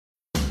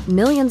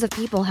Millions of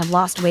people have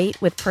lost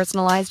weight with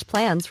personalized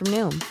plans from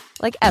Noom.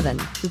 Like Evan,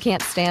 who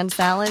can't stand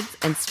salads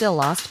and still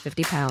lost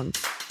 50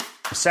 pounds.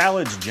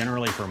 Salads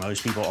generally for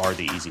most people are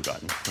the easy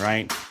button,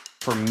 right?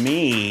 For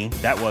me,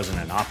 that wasn't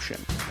an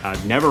option.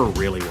 I never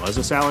really was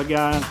a salad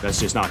guy. That's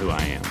just not who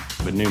I am.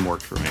 But Noom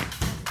worked for me.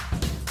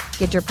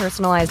 Get your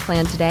personalized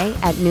plan today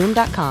at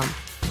Noom.com.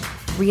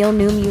 Real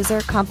Noom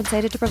user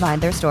compensated to provide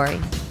their story.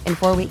 In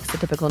 4 weeks, the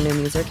typical Noom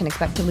user can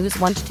expect to lose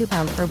 1 to 2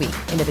 pounds per week.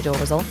 Individual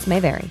results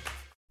may vary.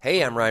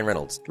 Hey, I'm Ryan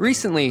Reynolds.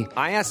 Recently,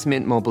 I asked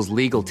Mint Mobile's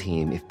legal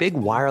team if big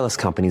wireless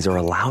companies are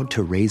allowed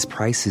to raise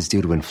prices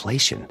due to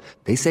inflation.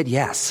 They said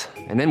yes.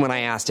 And then when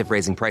I asked if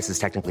raising prices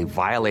technically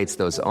violates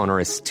those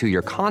onerous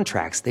two-year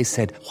contracts, they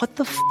said, "What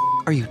the f***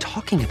 are you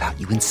talking about,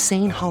 you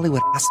insane Hollywood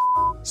ass?"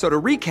 So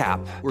to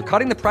recap, we're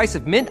cutting the price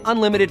of Mint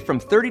Unlimited from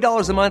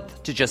 $30 a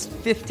month to just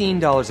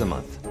 $15 a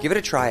month. Give it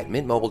a try at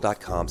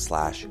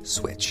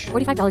mintmobile.com/switch.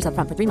 $45 up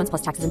front for 3 months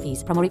plus taxes and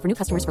fees. Promo rate for new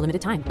customers for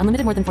limited time.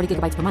 Unlimited more than 40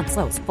 gigabytes per month.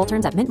 Slows full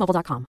terms at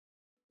mintmobile.com.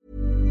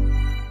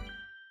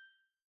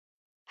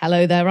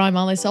 Hello there, I'm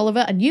Alice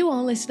Oliver, and you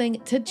are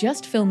listening to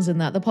Just Films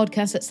and That, the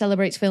podcast that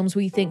celebrates films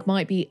we think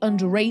might be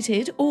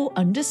underrated or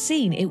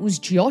underseen. It was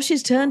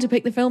Josh's turn to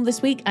pick the film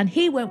this week, and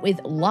he went with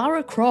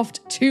Lara Croft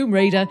Tomb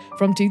Raider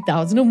from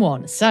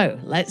 2001. So,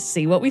 let's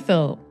see what we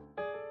thought.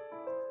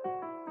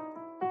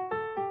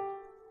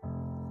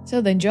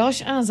 So then,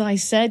 Josh, as I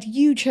said,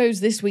 you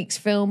chose this week's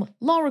film,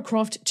 Lara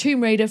Croft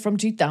Tomb Raider from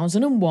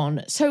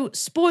 2001. So,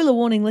 spoiler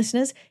warning,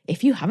 listeners,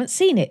 if you haven't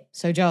seen it.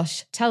 So,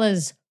 Josh, tell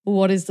us,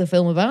 what is the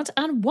film about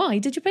and why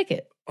did you pick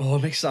it? Oh,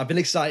 I'm excited. I've been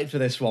excited for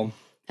this one.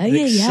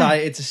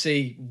 Excited to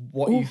see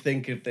what you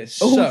think of this.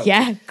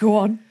 Go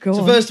on.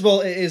 So first of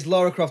all, it is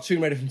Lara Croft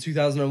Tomb Raider from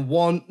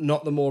 2001,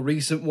 not the more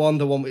recent one.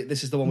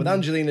 This is the one with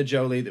Angelina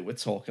Jolie that we're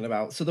talking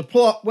about. So the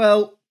plot,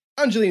 well,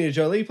 Angelina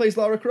Jolie plays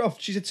Lara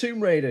Croft. She's a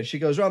Tomb Raider. She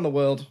goes around the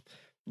world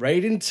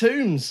raiding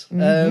tombs.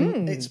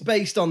 It's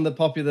based on the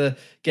popular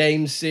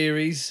game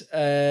series,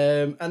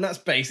 and that's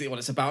basically what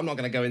it's about. I'm not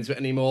going to go into it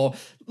anymore.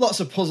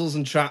 Lots of puzzles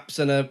and traps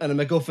and a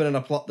MacGuffin and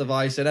a plot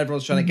device, and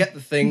everyone's trying to get the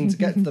thing to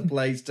get to the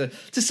place to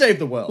save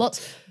the world. Lots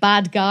of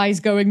bad guys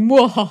going,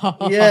 whoa.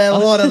 Yeah, a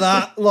lot of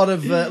that. A lot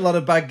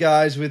of bad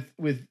guys with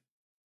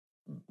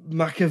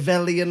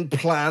Machiavellian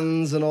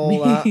plans and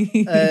all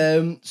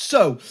that.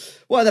 So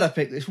why did I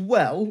pick this?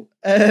 Well,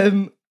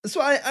 so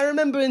I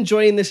remember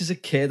enjoying this as a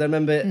kid. I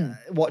remember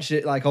watching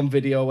it like on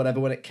video or whatever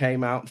when it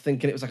came out,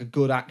 thinking it was like a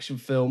good action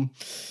film.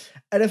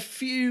 And a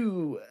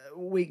few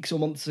weeks or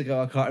months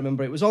ago, I can't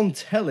remember, it was on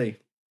telly.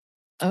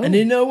 Oh, and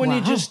when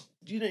you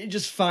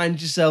just find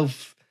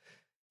yourself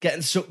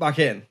getting sucked back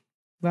in.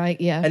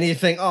 Right, yeah. And you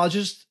think, oh, I'll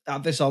just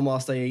have this on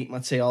whilst I eat my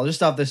tea. I'll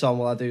just have this on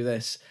while I do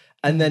this.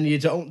 And then you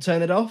don't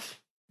turn it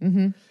off.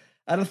 Mm-hmm.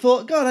 And I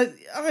thought, God,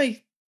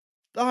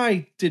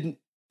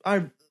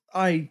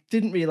 I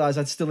didn't realise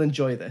I'd still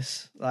enjoy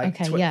this,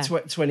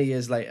 20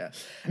 years later.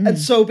 And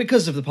so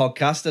because of the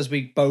podcast, as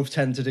we both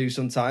tend to do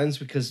sometimes,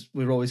 because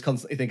we're always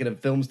constantly thinking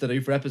of films to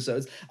do for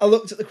episodes, I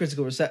looked at the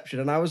critical reception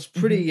and I was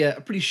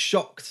pretty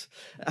shocked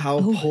at how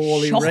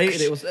poorly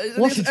rated it was.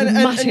 What a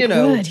dramatic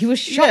word. You were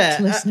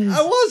shocked, listeners.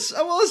 I was.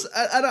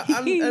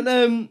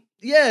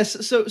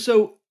 Yes,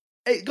 so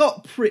it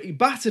got pretty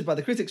battered by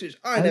the critics, which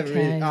I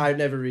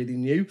never really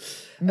knew.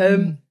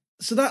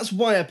 So that's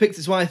why I picked it.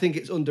 It's why I think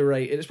it's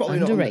underrated. It's probably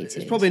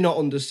not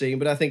underseen,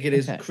 but I think it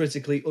is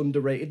critically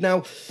underrated.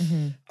 Now,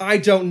 I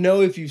don't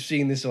know if you've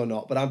seen this or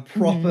not, but I'm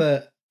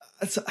proper.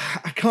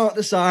 I can't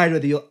decide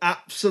whether you'll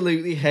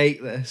absolutely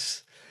hate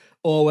this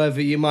or whether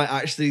you might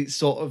actually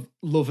sort of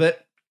love it.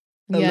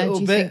 Do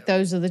you think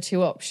those are the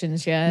two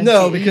options? Yeah.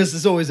 No, because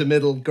there's always a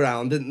middle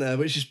ground, isn't there?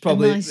 Which is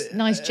probably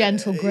nice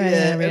gentle grey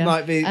area. It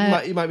might be.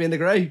 You might be in the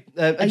grey.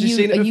 Have you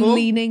seen it before?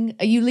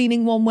 Are you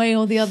leaning one way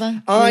or the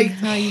other? I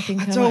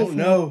don't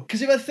know,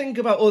 because if I think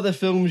about other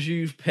films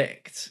you've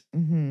picked,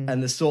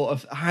 and the sort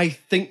of, I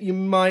think you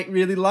might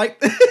really like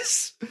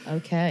this.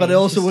 Okay. But I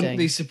also wouldn't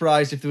be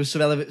surprised if there was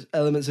some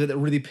elements of it that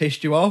really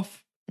pissed you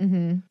off.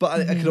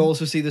 But I could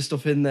also see the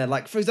stuff in there.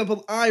 Like, for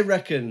example, I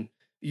reckon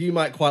you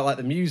might quite like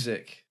the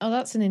music. Oh,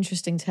 that's an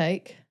interesting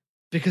take.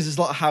 Because there's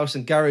a lot of house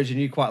and garage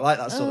and you quite like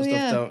that sort of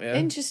stuff, don't you?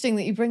 Interesting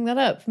that you bring that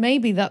up.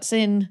 Maybe that's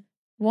in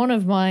one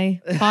of my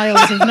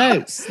piles of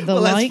notes. The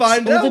likes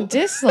or the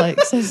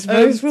dislikes. I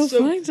suppose we'll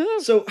find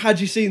out. So, had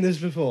you seen this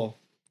before?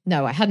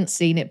 No, I hadn't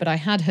seen it, but I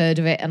had heard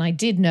of it, and I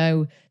did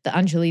know that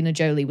Angelina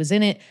Jolie was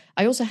in it.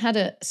 I also had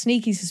a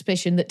sneaky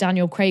suspicion that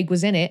Daniel Craig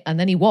was in it, and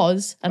then he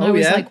was. And I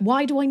was like,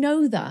 why do I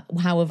know that?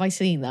 How have I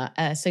seen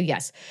that? So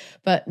yes.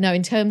 But no,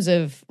 in terms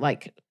of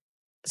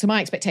so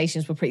my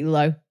expectations were pretty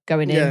low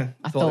going in.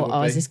 I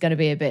thought, is this going to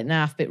be a bit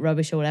naff, bit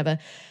rubbish or whatever?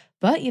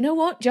 But you know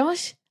what,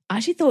 Josh? I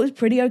actually thought it was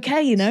pretty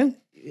okay,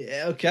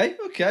 Yeah, okay.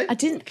 I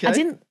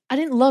didn't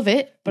love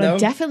it, but I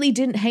definitely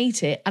didn't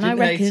hate it. And I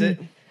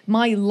reckon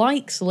my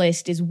likes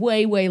list is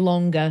way, way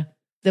longer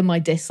than my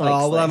dislikes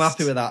list. Oh, well, I'm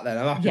happy with that then.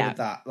 I'm happy with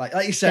that. Like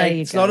you say,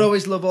 it's not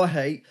always love or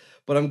hate,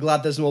 but I'm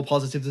glad there's more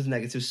positives than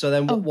negatives. So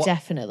then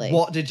definitely.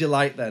 What did you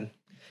like then?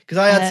 Because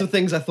I had some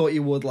things I thought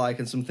you would like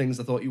and some things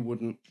I thought you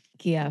wouldn't.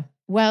 Yeah.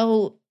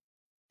 Well,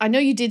 I know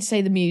you did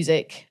say the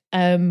music,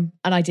 and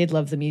I did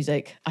love the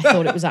music. I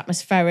thought it was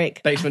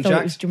atmospheric. Basement I thought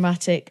Jaxx. it was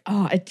dramatic.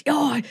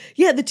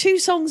 Yeah, the 2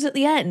 songs at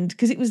the end,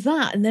 because it was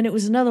that, and then it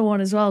was another one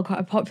as well, quite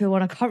a popular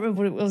one. I can't remember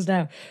what it was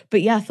now.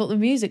 But yeah, I thought the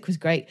music was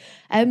great.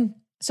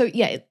 So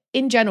yeah,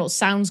 in general, it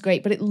sounds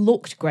great, but it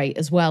looked great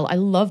as well. I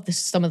love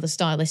some of the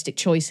stylistic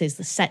choices,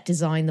 the set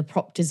design, the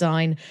prop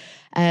design.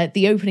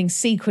 The opening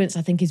sequence,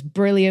 I think, is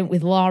brilliant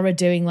with Lara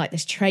doing like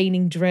this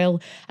training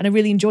drill. And I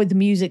really enjoyed the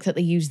music that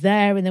they used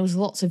there. And there was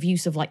lots of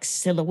use of like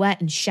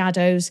silhouette and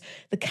shadows.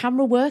 The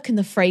camera work and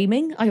the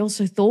framing, I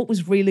also thought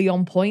was really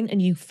on point,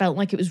 and you felt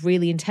like it was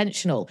really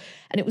intentional.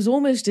 And it was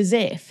almost as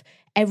if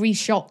every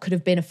shot could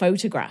have been a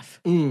photograph.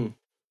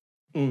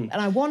 And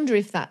I wonder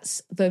if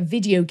that's the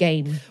video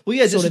game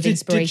sort of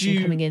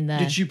inspiration coming in there.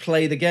 Did you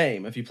play the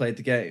game? Have you played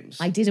the games?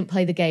 I didn't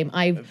play the game.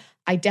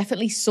 I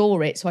definitely saw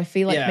it, so I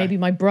feel like maybe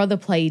my brother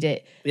played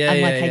it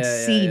I'd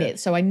seen it,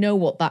 so I know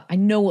what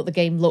the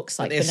game looks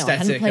like. But no, I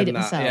hadn't played it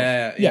myself.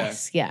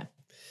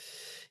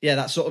 Yeah,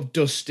 that sort of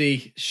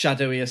dusty,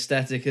 shadowy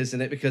aesthetic,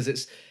 isn't it? Because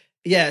it's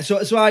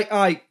So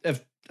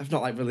I've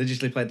not like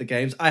religiously played the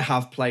games. I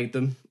have played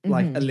them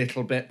like a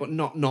little bit, but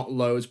not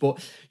loads.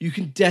 But you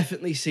can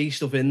definitely see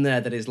stuff in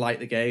there that is like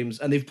the games,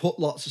 and they've put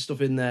lots of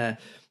stuff in there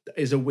that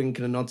is a wink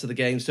and a nod to the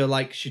game. So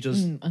like she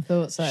does, I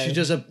thought so. She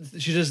does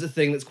the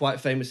thing that's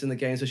quite famous in the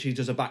game. So she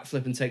does a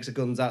backflip and takes her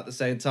guns out at the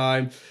same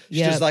time. She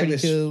does like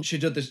this. Cool. She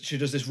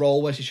does this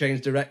roll where she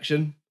changes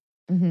direction.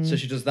 So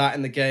she does that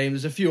in the game.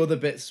 There's a few other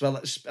bits as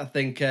well. I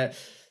think.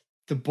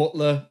 The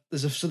butler,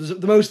 there's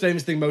the most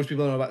famous thing most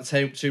people know about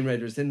Tomb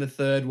Raider is in the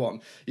third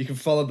one. You can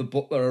follow the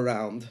butler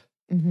around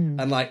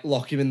and like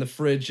lock him in the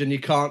fridge, and you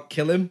can't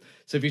kill him.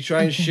 So if you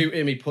try and shoot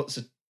him, he puts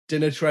a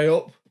dinner tray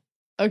up.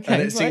 Okay,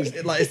 and it seems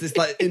like it's this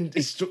like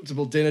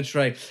indestructible dinner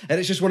tray, and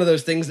it's just one of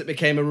those things that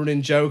became a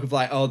running joke of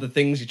like, oh, the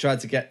things you tried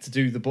to get to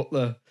do the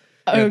butler.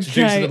 To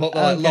do to the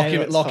butler,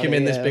 like lock him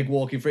in this big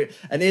walking fridge.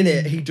 And in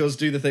it, he does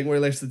do the thing where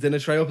he lifts the dinner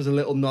tray up as a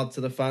little nod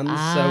to the fans.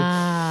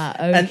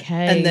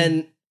 And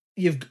then.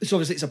 So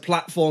obviously it's a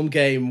platform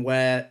game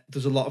where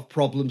there's a lot of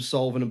problem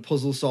solving and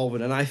puzzle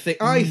solving, and I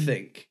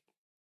think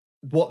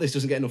what this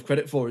doesn't get enough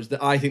credit for is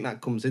that I think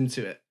that comes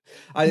into it.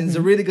 I think there's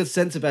a really good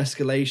sense of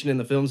escalation in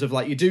the films of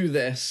like, you do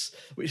this,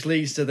 which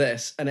leads to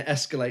this, and it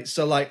escalates.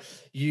 So like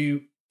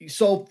you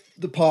solve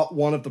the part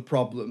one of the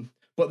problem,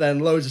 but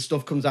then loads of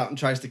stuff comes out and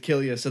tries to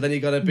kill you. So then you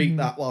got to beat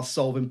that while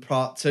solving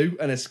part two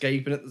and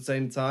escaping at the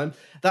same time.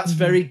 That's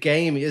very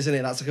gamey, isn't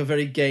it? That's like a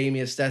very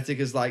gamey aesthetic,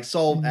 is like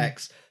solve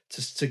X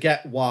to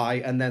get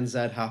Y, and then Z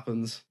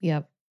happens.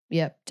 Yep,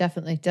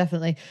 definitely.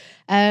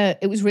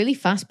 It was really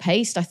fast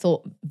paced, I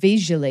thought,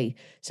 visually.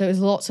 So it was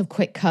lots of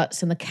quick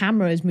cuts, and the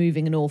camera is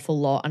moving an awful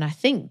lot. And I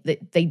think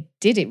that they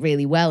did it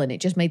really well, and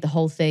it just made the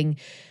whole thing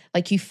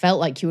like you felt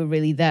like you were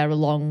really there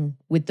along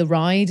with the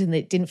ride, and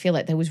it didn't feel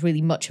like there was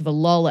really much of a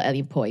lull at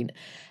any point.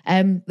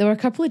 There were a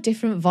couple of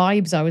different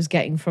vibes I was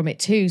getting from it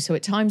too. So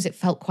at times it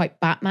felt quite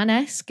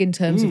Batman-esque in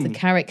terms of the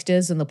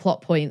characters and the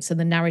plot points and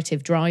the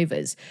narrative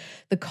drivers.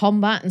 The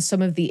combat and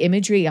some of the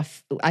imagery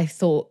I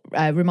thought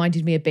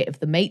reminded me a bit of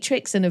The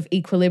Matrix and of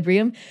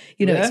Equilibrium.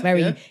 You know,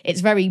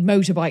 it's very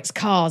motorbikes,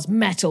 cars,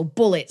 metal,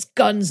 bullets,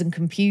 guns and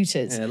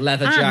computers. Yeah,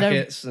 leather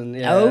jackets and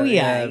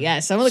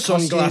some of the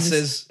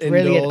sunglasses,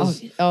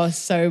 brilliant. Oh,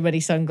 so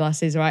many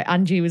sunglasses, right?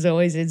 Angie was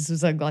always in some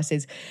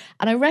sunglasses.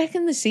 And I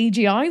reckon the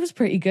CGI was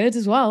pretty good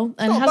as well.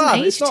 And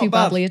hasn't aged too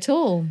badly at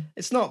all.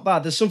 It's not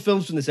bad. There's some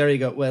films from this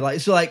area where like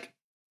it's like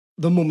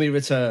The Mummy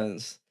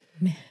Returns.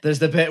 There's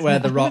the bit where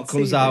The Rock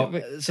comes out.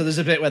 So there's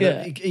a bit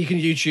where you can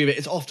YouTube it.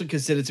 It's often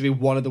considered to be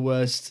one of the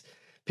worst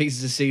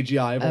pieces of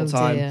CGI of all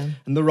time. Dear.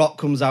 And The Rock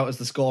comes out as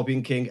the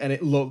Scorpion King, and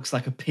it looks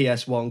like a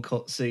PS1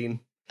 cutscene.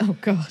 Oh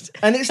God!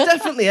 And it's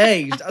definitely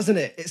aged, hasn't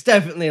it? It's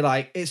definitely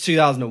like it's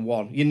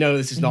 2001. You know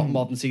this is not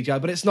modern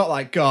CGI, but it's not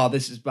like, God,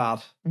 this is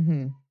bad.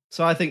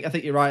 So I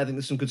think you're right. I think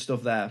there's some good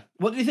stuff there.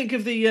 What do you think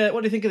of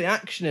the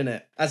action in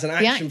it as an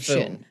action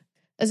film?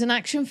 As an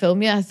action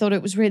film, yeah, I thought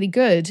it was really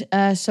good.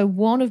 So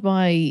one of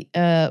my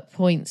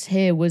points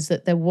here was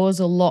that there was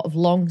a lot of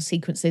long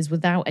sequences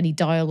without any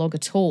dialogue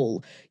at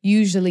all.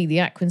 Usually the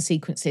action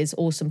sequences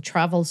or some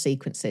travel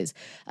sequences.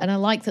 And I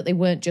like that they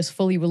weren't just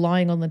fully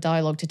relying on the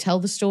dialogue to tell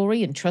the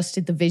story and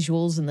trusted the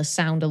visuals and the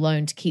sound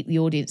alone to keep the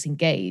audience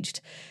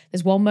engaged.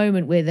 There's one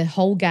moment where the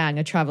whole gang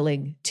are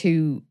traveling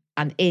to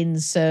and in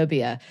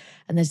Serbia.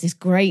 And there's this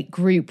great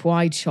group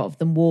wide shot of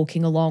them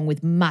walking along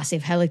with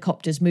massive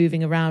helicopters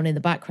moving around in the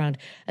background.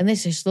 And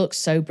this just looks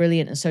so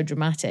brilliant and so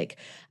dramatic.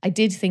 I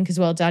did think as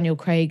well, Daniel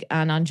Craig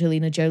and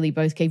Angelina Jolie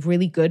both gave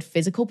really good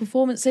physical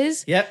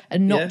performances. Yep.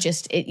 And not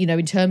just,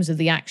 in terms of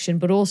the action,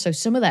 but also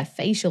some of their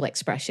facial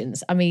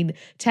expressions. I mean,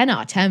 10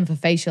 out of 10 for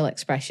facial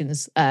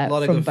expressions from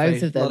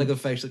both of them. A lot of good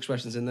facial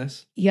expressions in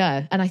this.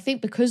 Yeah. And I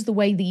think because the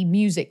way the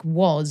music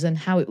was and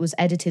how it was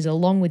edited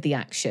along with the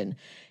action,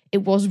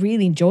 it was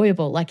really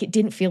enjoyable. Like, it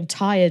didn't feel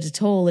tired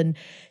at all. And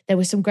there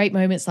were some great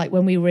moments, like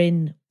when we were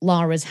in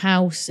Lara's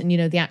house and, you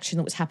know, the action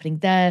that was happening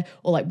there,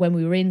 or like when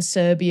we were in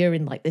Serbia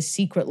in like this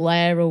secret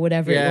lair or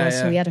whatever it was.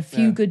 So we had a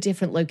few good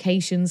different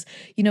locations.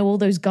 You know, all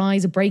those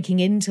guys are breaking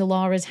into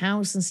Lara's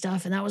house and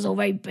stuff, and that was all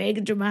very big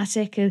and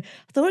dramatic. And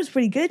I thought it was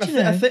pretty good,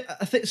 I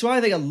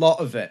think a lot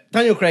of it,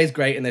 Daniel Craig's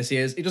great in this. He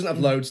doesn't have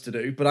loads to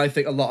do, but I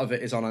think a lot of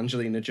it is on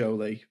Angelina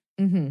Jolie.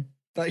 Mm-hmm.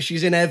 Like,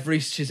 she's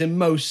in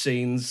most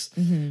scenes,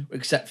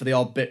 except for the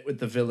odd bit with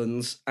the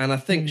villains. And I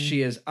think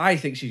I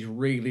think she's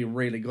really,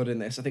 really good in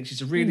this. I think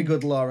she's a really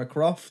good Lara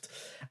Croft.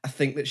 I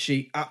think that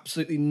she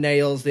absolutely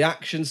nails the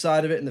action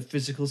side of it and the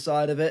physical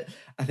side of it.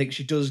 I think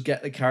she does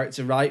get the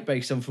character right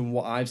based on from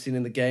what I've seen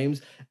in the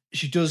games.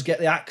 She does get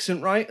the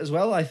accent right as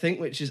well, I think,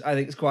 which is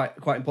quite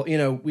important. You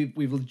know,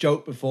 we've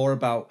joked before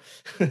about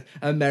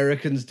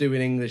Americans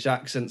doing English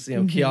accents. You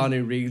know,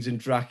 Keanu Reeves in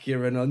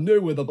Dracula, and I know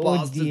where the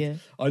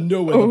bastard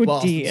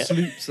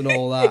sleeps and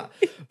all that.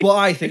 But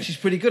I think she's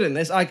pretty good in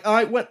this.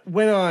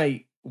 When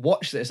I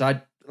watched this,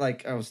 I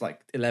was like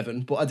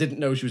 11, but I didn't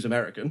know she was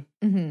American,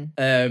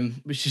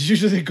 which is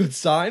usually a good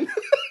sign.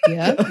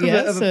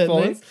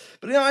 Certainly.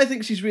 But you know, I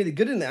think she's really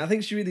good in there. I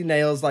think she really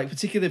nails, like,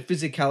 particularly the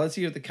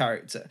physicality of the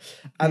character,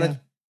 and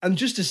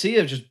just to see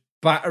her just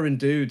battering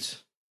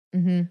dudes,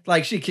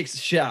 like she kicks the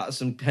shit out of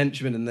some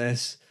henchmen in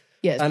this.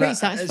 Yeah, it's pretty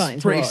satisfying.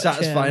 It's pretty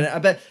satisfying.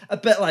 Yeah. I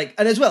bet, like,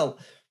 and as well,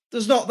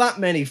 there's not that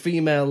many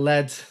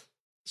female-led.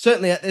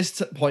 Certainly at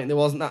this point, there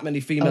wasn't that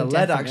many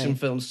female-led action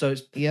films. So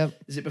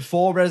is it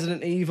before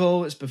Resident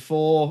Evil? It's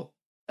before.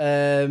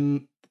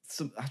 I'm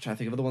trying to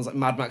think of other ones like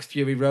Mad Max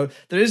Fury Road.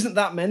 There isn't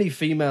that many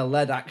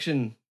female-led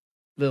action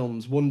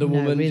films. Wonder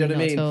Woman, really, you know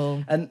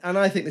what I mean? And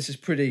I think this is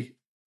pretty.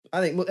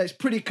 I think it's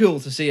pretty cool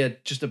to see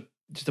just a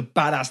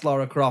badass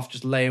Lara Croft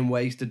just laying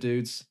waste to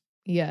dudes.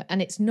 Yeah, and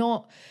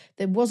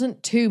there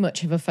wasn't too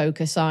much of a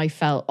focus, I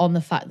felt, on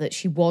the fact that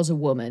she was a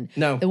woman.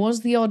 No. There was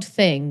the odd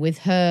thing with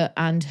her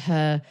and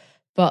her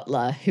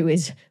butler, who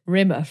is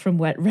Rimmer from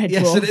Red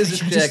Dwarf,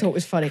 which I just thought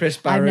was funny. Chris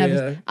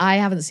Barry, I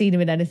haven't seen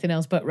him in anything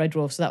else but Red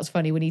Dwarf, so that was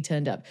funny when he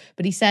turned up.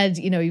 But he said,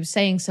 you know, he was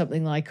saying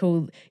something like,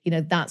 oh, you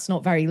know, that's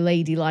not very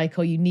ladylike,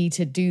 or you need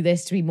to do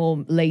this to be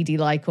more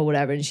ladylike or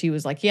whatever. And she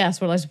was like, yes,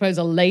 well, I suppose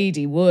a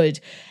lady would.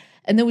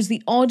 And there was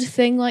the odd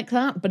thing like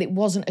that, but it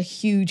wasn't a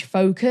huge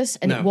focus.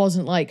 And it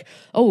wasn't like,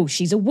 oh,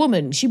 she's a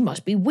woman, she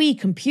must be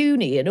weak and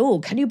puny. And, oh,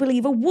 can you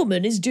believe a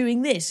woman is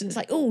doing this? And it's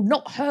like, oh,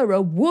 not her,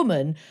 a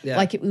woman. Yeah.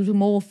 Like, it was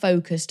more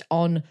focused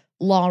on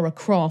Lara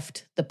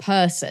Croft, the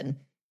person,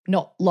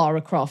 not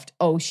Lara Croft,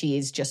 oh, she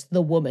is just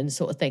the woman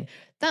sort of thing.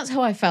 That's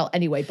how I felt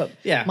anyway. But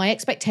my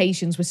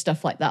expectations with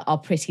stuff like that are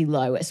pretty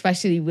low,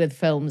 especially with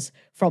films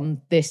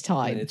from this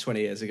time.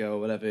 20 years ago or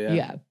whatever,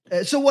 yeah.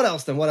 So what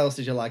else then? What else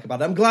did you like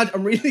about it?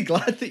 I'm really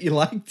glad that you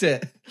liked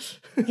it.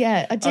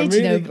 Yeah, I did. I'm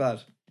really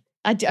glad.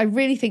 I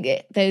really think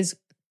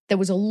there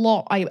was a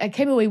lot. I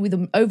came away with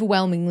an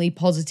overwhelmingly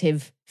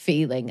positive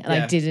feeling, and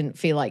I didn't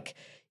feel like,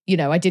 you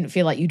know, I didn't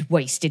feel like you'd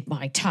wasted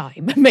my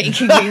time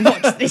making me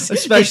watch this.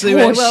 Especially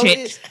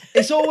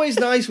it's always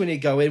nice when you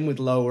go in with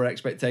lower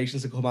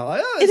expectations and come out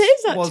like, oh, it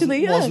is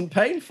actually wasn't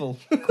painful.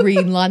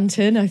 Green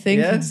Lantern, I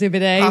think,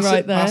 Exhibit A,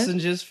 right there.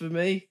 Passengers for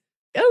me.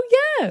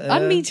 Oh yeah,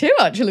 and me too,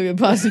 actually, with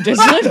Passengers.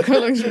 I had quite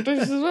low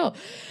expectations as well.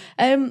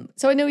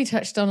 So I know we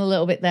touched on a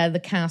little bit there, the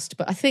cast,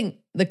 but I think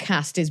the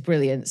cast is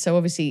brilliant. So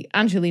obviously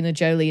Angelina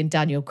Jolie and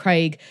Daniel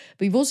Craig,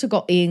 but we've also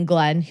got Ian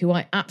Glenn, who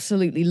I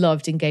absolutely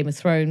loved in Game of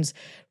Thrones,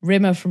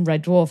 Rimmer from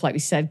Red Dwarf, like we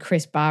said,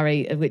 Chris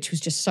Barry, which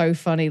was just so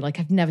funny. Like,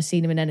 I've never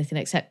seen him in anything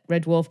except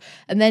Red Dwarf.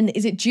 And then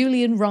is it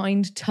Julian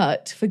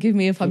Rind-Tutt? Forgive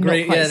me if I'm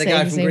not quite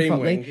saying his name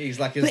properly. He's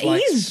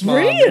he's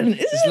brilliant,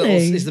 isn't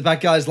he? He's the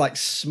bad guy's like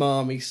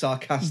smarmy,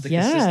 sarcastic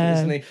assistant,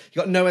 isn't he? You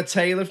got Noah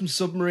Taylor from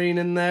Submarine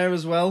in there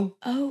as well.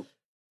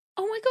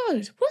 Oh my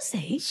God, was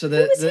he? So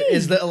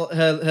his little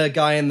her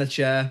guy in the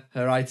chair,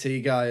 her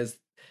IT guy, is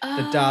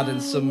the dad in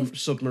some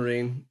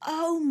Submarine.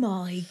 Oh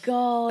my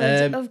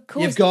God! Of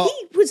course,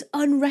 he was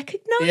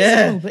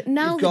unrecognisable. But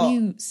now that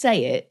you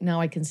say it,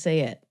 now I can see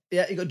it.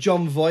 Yeah, you got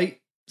John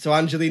Voight. So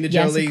Angelina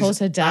Jolie's of course,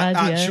 her dad,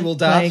 actual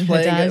dad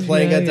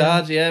playing her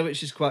dad,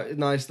 which is quite a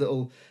nice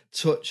little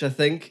touch, I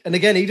think. And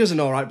again, he does an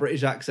all right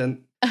British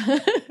accent.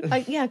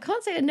 I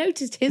can't say I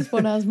noticed his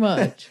one as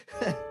much.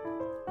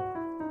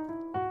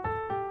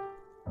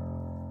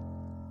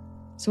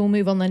 So we'll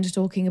move on then to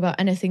talking about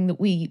anything that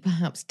we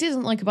perhaps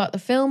didn't like about the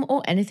film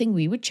or anything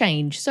we would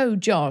change. So,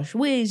 Josh,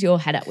 where's your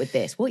head at with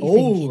this? What are you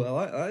thinking?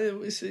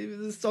 Oh, I see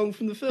the song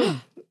from the film.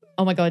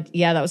 Oh my God,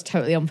 yeah, that was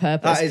totally on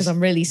purpose because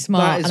I'm really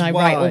smart and I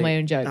write all my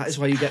own jokes. That is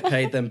why you get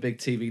paid them big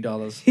TV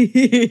dollars.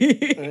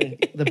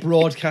 The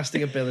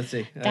broadcasting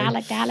ability.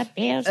 Dollar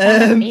bills.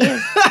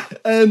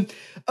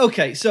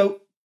 Okay,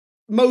 so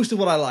most of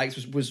what I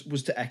liked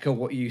was to echo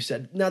what you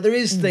said. Now, there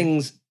is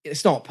things,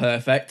 it's not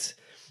perfect.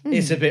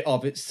 It's a bit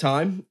of its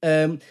time.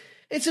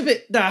 It's a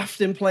bit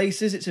daft in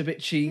places. It's a bit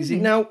cheesy.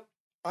 Now,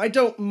 I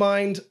don't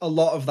mind a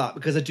lot of that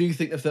because I do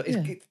think the film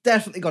it's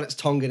definitely got its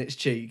tongue in its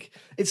cheek.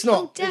 It's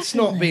not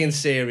being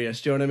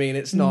serious, do you know what I mean?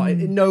 It's not.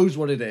 It knows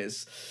what it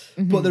is.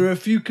 But there are a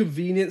few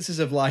conveniences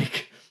of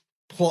like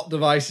plot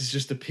devices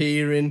just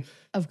appearing,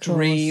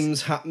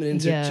 dreams happening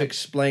to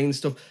explain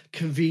stuff,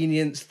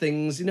 convenience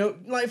things, you know,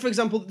 like for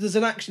example, there's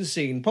an action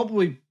scene,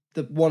 probably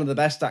one of the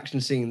best action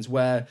scenes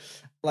where,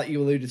 like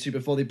you alluded to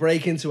before, they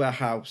break into her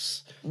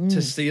house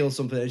to steal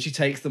something and she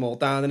takes them all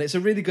down. And it's a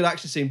really good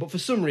action scene. But for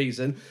some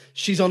reason,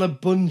 she's on a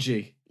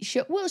bungee.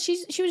 She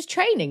was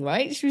training,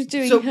 right? She was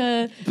doing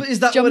her but is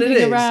that jumping what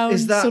it is? around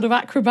Is that, sort of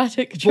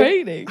acrobatic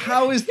training.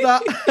 How is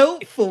that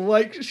helpful?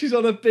 Like, she's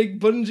on a big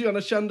bungee on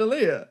a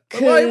chandelier.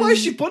 Why is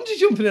she bungee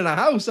jumping in a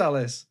house,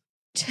 Alice?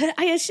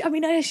 I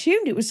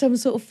assumed it was some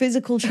sort of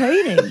physical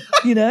training,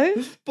 you know?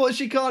 But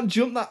she can't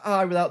jump that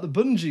high without the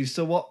bungee,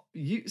 so what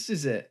use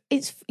is it?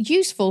 It's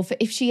useful for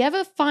if she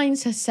ever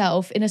finds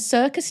herself in a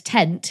circus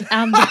tent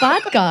and the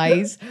bad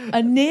guys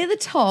are near the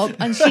top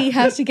and she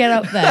has to get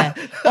up there.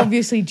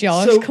 Obviously,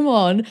 Josh, come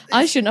on.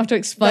 I shouldn't have to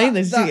explain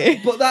this to you.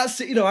 But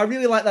that's, you know, I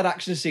really like that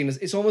action scene.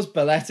 It's almost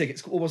balletic.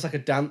 It's almost like a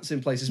dance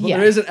in places. But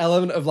there is an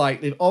element of like,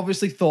 they've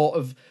obviously thought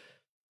of,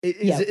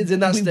 it's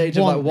in that stage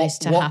of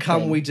like, what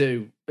can we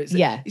do? It's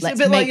let's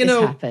a bit make like, you this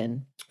know,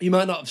 happen. You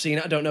might not have seen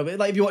it, I don't know, but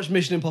like if you watch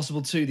Mission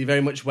Impossible 2, they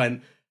very much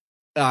went,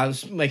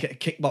 let's make it a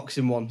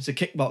kickboxing one. It's a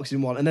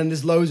kickboxing one. And then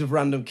there's loads of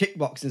random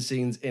kickboxing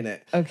scenes in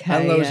it. Okay.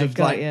 And loads of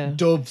like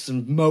doves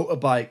and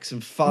motorbikes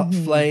and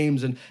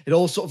flames. And it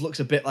all sort of looks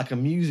a bit like a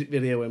music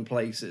video in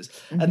places.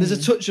 And there's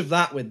a touch of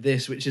that with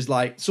this, which is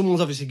like,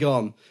 someone's obviously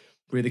gone,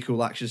 really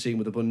cool action scene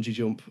with a bungee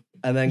jump.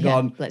 And then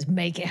gone, let's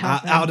make it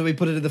happen. How do we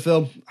put it in the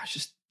film?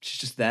 She's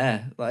just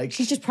there, like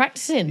she's just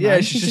practicing. Yeah,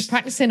 man. She's just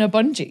practicing her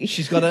bungee.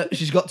 She's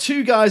got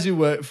two guys who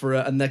work for her,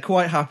 and they're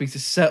quite happy to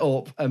set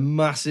up a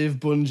massive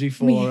bungee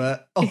for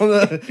her on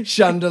a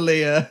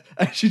chandelier,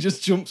 and she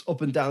just jumps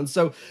up and down.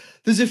 So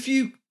there's a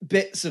few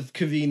bits of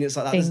convenience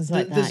like that. Things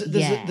like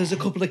that. There's a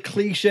couple of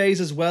cliches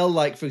as well.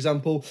 Like for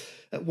example,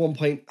 at one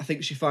point, I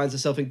think she finds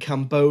herself in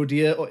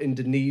Cambodia or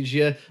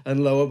Indonesia,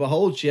 and lo and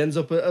behold, she ends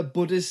up at a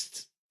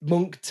Buddhist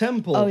monk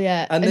temple. Oh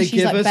yeah, and they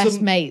she's give like her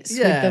best mates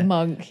with the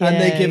monk, and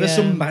they give her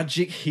some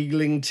magic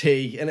healing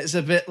tea, and it's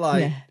a bit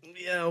like,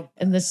 you know,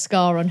 and the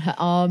scar on her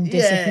arm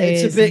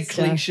disappears. Yeah, it's a bit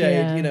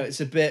cliched, you know.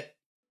 It's a bit.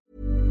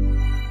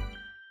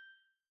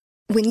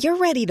 When you're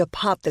ready to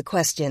pop the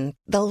question,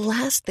 the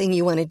last thing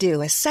you want to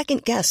do is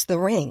second guess the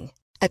ring.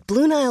 At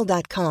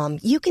BlueNile.com,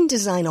 you can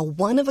design a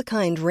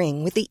one-of-a-kind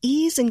ring with the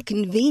ease and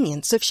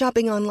convenience of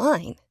shopping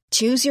online.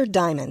 Choose your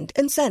diamond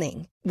and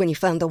setting. When you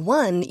find the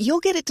one, you'll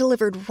get it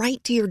delivered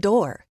right to your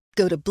door.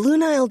 Go to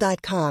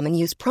BlueNile.com and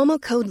use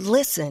promo code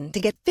LISTEN to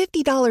get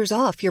 $50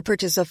 off your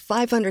purchase of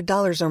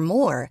 $500 or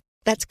more.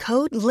 That's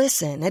code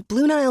LISTEN at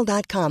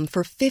BlueNile.com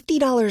for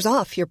 $50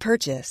 off your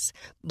purchase.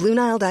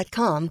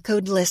 BlueNile.com,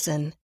 code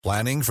LISTEN.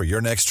 Planning for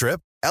your next trip?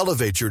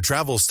 Elevate your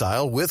travel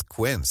style with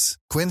Quince.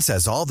 Quince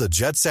has all the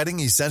jet-setting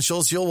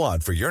essentials you'll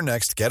want for your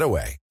next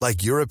getaway,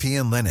 like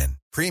European linen,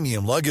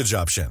 premium luggage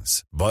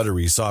options,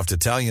 buttery soft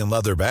Italian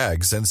leather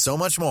bags, and so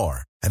much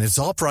more. And it's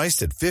all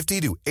priced at 50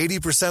 to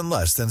 80%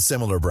 less than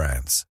similar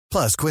brands.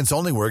 Plus, Quince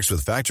only works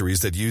with factories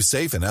that use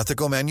safe and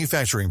ethical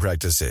manufacturing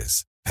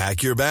practices.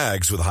 Pack your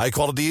bags with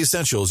high-quality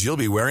essentials you'll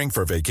be wearing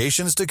for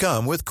vacations to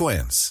come with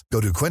Quince.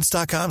 Go to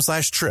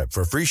quince.com/trip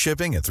for free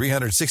shipping and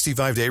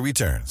 365-day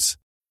returns.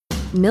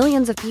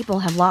 Millions of people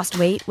have lost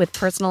weight with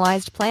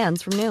personalized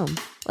plans from Noom.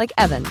 Like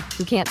Evan,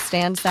 who can't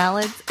stand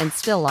salads and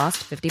still lost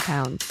 50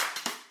 pounds.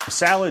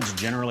 Salads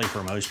generally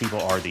for most people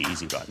are the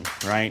easy button,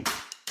 right?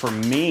 For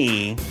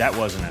me, that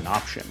wasn't an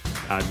option.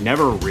 I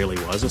never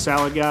really was a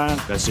salad guy.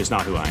 That's just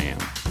not who I am.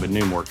 But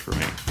Noom worked for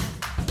me.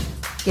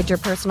 Get your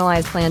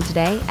personalized plan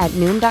today at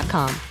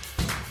Noom.com.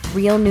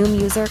 Real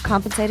Noom user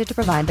compensated to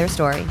provide their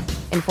story.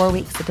 In 4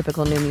 weeks, the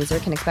typical Noom user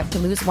can expect to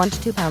lose 1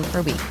 to 2 pounds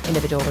per week.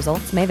 Individual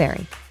results may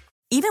vary.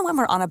 Even when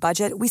we're on a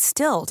budget, we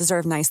still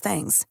deserve nice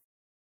things.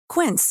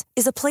 Quince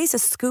is a place to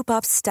scoop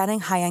up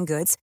stunning high-end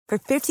goods for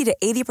 50 to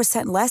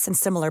 80% less than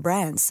similar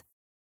brands.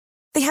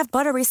 They have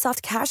buttery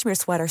soft cashmere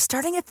sweaters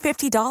starting at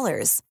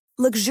 $50,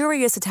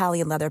 luxurious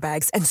Italian leather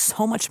bags, and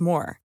so much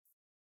more.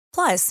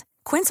 Plus,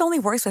 Quince only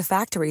works with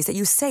factories that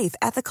use safe,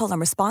 ethical, and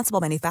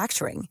responsible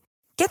manufacturing.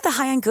 Get the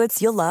high-end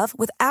goods you'll love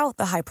without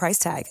the high price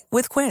tag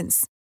with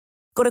Quince.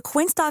 Go to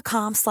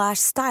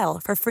quince.com/style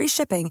for free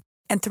shipping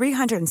and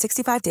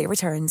 365-day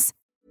returns.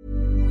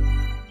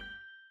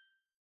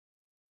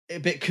 A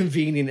bit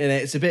convenient in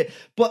it. It's a bit,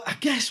 but I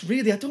guess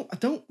really I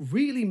don't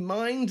really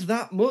mind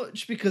that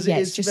much because it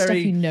is it's just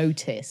very stuff you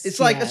notice.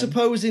 It's like I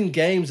suppose in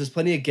games there's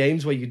plenty of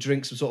games where you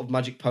drink some sort of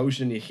magic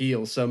potion and you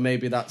heal. So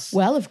maybe that's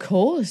of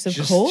course,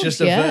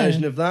 just a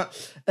version of that.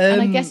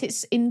 And I guess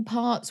it's in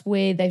parts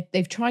where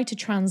they've tried to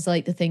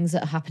translate the things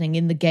that are happening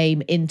in the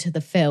game into the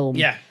film.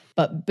 Yeah,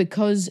 but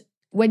because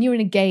when you're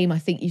in a game, I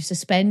think you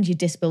suspend your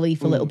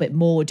disbelief a little bit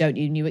more, don't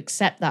you? And you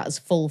accept that as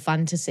full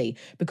fantasy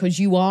because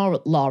you are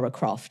Lara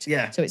Croft.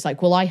 Yeah. So it's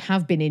like, well, I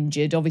have been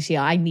injured. Obviously,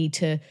 I need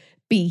to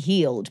be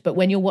healed. But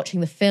when you're watching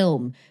the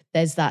film,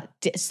 there's that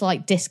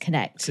slight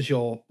disconnect. Because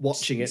you're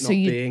watching it, not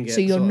being it.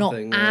 So you're not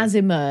thing, as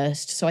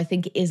immersed. So I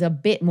think it is a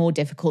bit more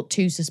difficult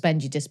to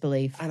suspend your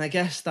disbelief. And I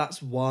guess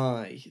that's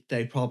why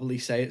they probably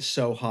say it's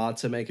so hard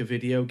to make a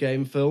video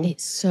game film.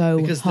 It's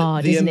so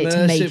hard, the isn't it,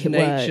 to make it immersive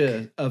nature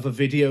work? of a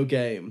video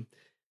game,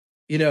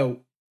 you know,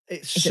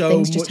 it's Is that so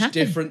things just much happen.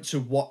 different to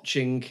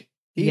watching.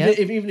 Yep.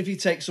 Even if you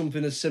take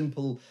something as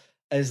simple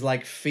as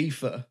like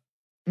FIFA,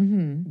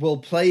 Mm-hmm. well,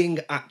 playing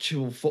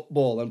actual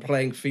football and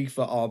playing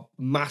FIFA are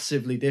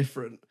massively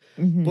different,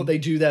 Mm-hmm. but they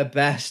do their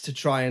best to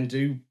try and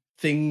do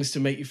things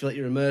to make you feel like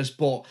you're immersed,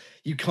 but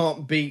you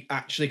can't beat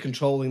actually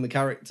controlling the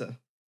character.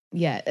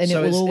 Yeah, and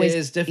So it will always... it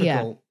is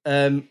difficult.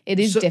 It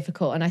is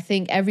difficult, and I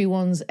think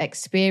everyone's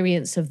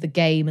experience of the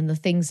game and the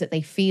things that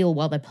they feel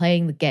while they're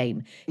playing the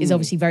game is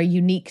obviously very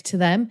unique to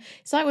them.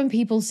 It's like when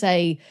people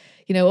say,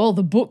 you know, oh,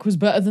 the book was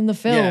better than the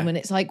film, Yeah. and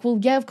it's like, well,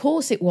 yeah, of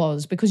course it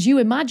was, because you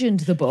imagined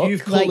the book.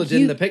 You've coloured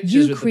in the pictures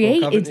with the book,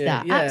 created haven't you?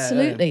 that, Yeah,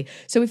 absolutely.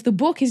 So if the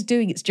book is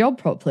doing its job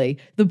properly,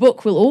 the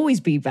book will always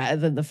be better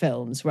than the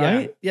films,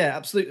 right? Yeah,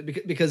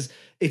 absolutely. Because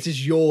it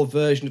is your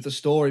version of the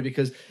story.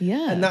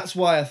 And that's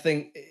why I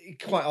think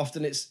quite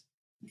often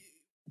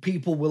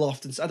people will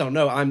often, I don't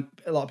know,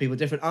 a lot of people are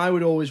different. I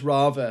would always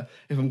rather,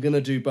 if I'm going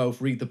to do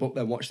both, read the book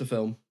than watch the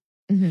film.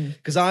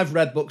 Because I've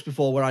read books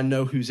before where I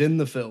know who's in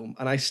the film,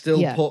 and I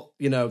still put,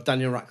 you know,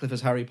 Daniel Radcliffe as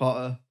Harry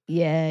Potter.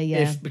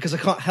 Yeah. Because I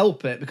can't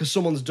help it, because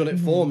someone's done it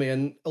for me,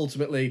 and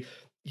ultimately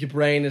your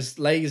brain is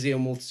lazy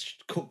and will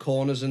cut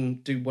corners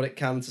and do what it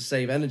can to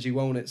save energy,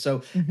 won't it?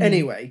 So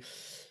anyway,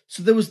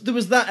 so there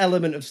was that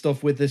element of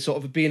stuff with this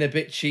sort of being a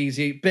bit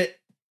cheesy,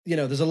 you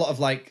know, there's a lot of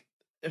like,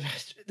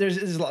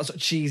 there's a lot of sort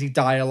of cheesy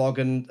dialogue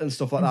and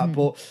stuff like that,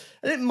 but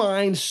I didn't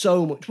mind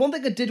so much. One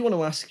thing I did want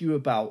to ask you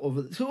about,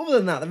 other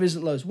than that, there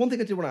isn't loads. One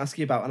thing I did want to ask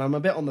you about, and I'm a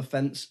bit on the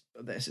fence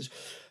of this, is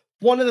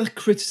one of the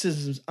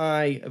criticisms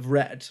I have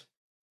read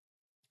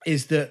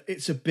is that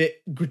it's a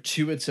bit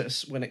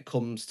gratuitous when it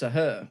comes to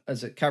her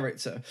as a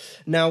character.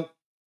 Now,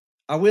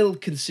 I will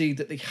concede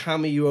that they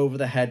hammer you over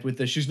the head with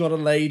the she's not a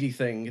lady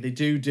thing. They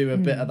do a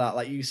bit of that.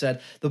 Like you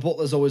said, the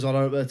butler's always on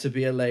her to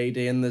be a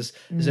lady, and there's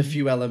a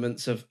few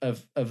elements of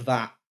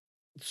that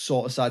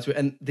sort of side to it.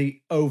 And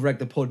they over-egg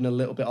the pudding a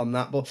little bit on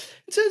that. But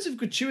in terms of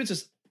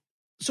gratuitous,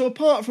 so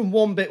apart from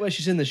one bit where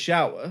she's in the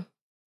shower,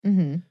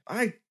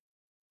 I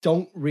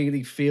don't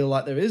really feel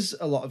like there is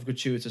a lot of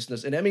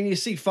gratuitousness in it. I mean, you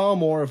see far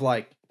more of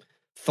like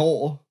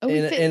Thor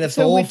in a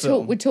Thor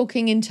film. We're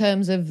talking in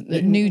terms of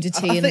the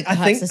nudity and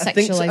perhaps the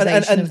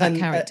sexualization of that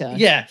character.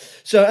 Yeah.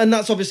 So, and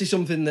that's obviously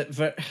something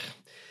that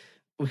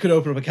we could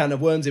open up a can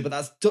of worms here, but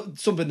that's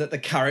something that the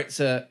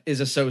character is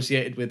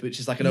associated with,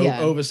 which is like an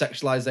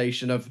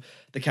over-sexualization of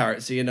the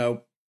character, you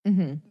know.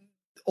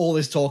 All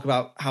this talk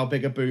about how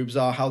big her boobs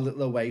are, how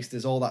little her waist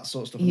is, all that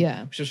sort of stuff.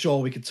 Yeah. Which I'm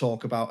sure we could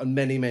talk about, and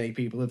many, many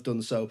people have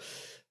done so.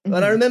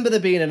 But I remember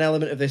there being an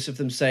element of this, of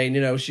them saying,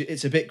 you know,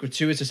 it's a bit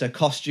gratuitous. Her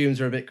costumes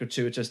are a bit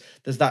gratuitous.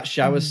 There's that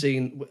shower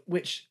scene,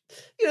 which,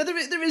 you know,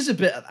 there is a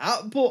bit of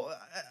that, but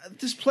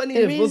there's plenty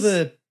of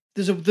other.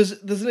 There's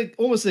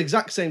almost the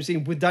exact same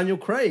scene with Daniel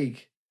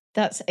Craig.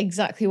 That's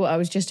exactly what I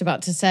was just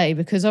about to say,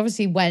 because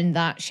obviously when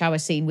that shower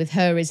scene with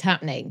her is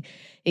happening,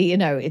 you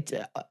know, it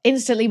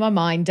instantly my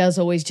mind does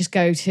always just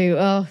go to,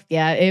 oh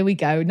yeah, here we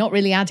go. Not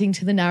really adding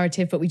to the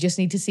narrative, but we just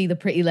need to see the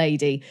pretty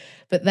lady.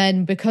 But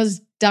then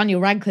because Daniel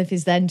Radcliffe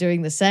is then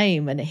doing the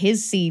same, and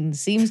his scene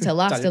seems to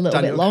last a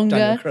little bit longer.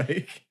 Daniel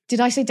Craig. Did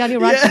I say Daniel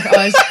Radcliffe? Yeah.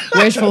 I was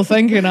wishful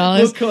thinking,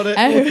 Alice. We'll cut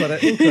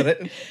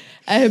it.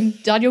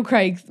 Daniel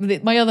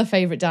Craig, my other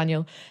favourite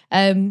Daniel.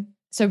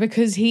 So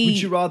because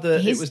would you rather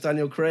it was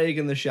Daniel Craig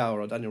in the shower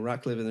or Daniel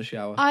Radcliffe in the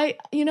shower?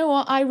 You know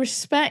what? I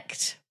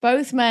respect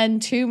both men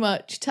too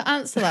much to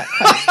answer that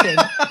question.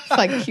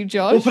 Thank you,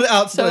 Josh. We'll put it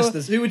out to the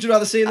listeners. Who would you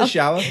rather see in the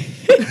shower?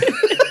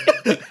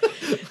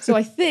 So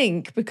I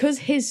think because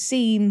his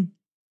scene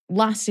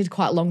lasted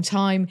quite a long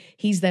time,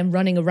 he's then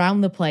running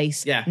around the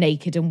place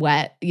naked and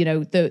wet. You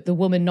know, the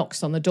woman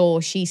knocks on the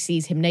door, she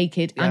sees him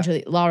naked.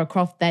 Lara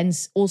Croft then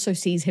also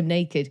sees him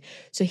naked.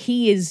 So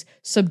he is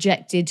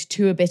subjected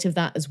to a bit of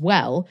that as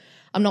well.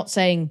 I'm not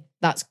saying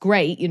that's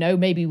great, you know,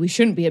 maybe we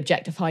shouldn't be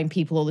objectifying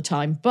people all the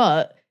time,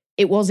 but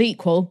it was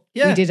equal.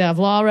 Yeah. We did have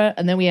Lara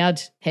and then we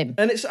had him.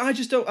 And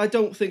I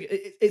don't think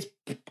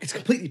it's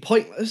completely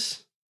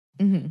pointless.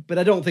 But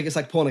I don't think it's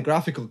like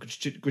pornographical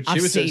gratuitous.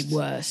 I've seen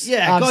worse.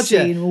 Yeah, I've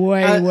seen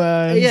way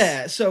worse.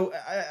 Yeah, so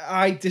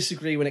I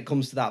disagree when it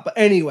comes to that. But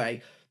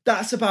anyway,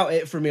 that's about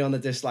it for me on the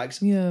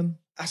dislikes. Yeah.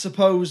 I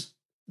suppose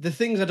the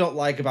things I don't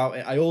like about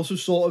it, I also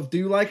sort of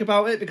do like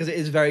about it because it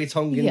is very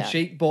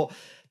tongue-in-cheek, but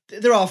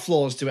there are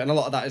flaws to it, and a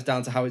lot of that is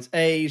down to how it's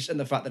aged and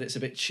the fact that it's a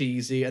bit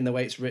cheesy and the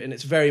way it's written.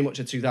 It's very much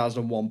a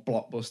 2001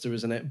 blockbuster,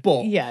 isn't it?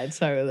 But yeah,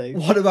 totally.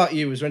 What about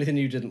you? Was there anything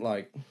you didn't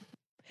like?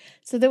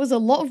 So there was a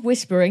lot of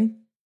whispering.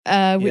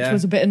 Which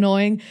was a bit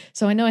annoying.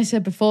 So I know I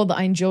said before that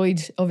I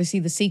enjoyed, obviously,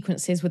 the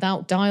sequences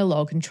without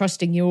dialogue and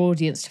trusting your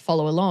audience to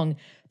follow along.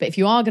 But if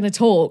you are going to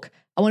talk,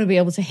 I want to be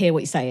able to hear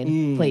what you're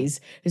saying,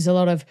 please. There's a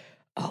lot of,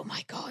 oh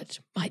my God,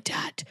 my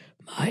dad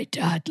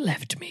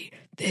left me.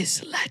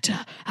 this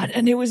letter,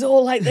 and it was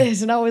all like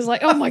this, and I was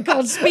like, oh my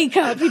God, speak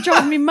up, you're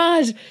driving me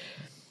mad.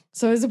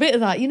 So there's a bit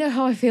of that. You know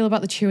how I feel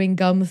about the chewing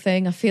gum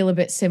thing? I feel a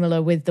bit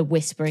similar with the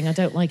whispering. I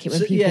don't like it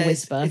when people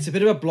whisper. It's a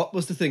bit of a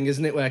blockbuster thing,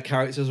 isn't it, where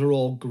characters are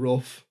all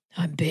gruff.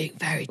 I'm being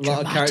very dramatic. dramatic. A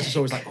lot of characters are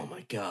always like, oh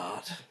my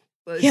God.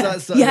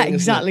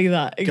 Exactly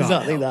that.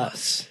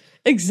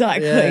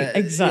 Exactly. Yeah,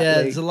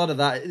 there's a lot of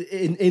that.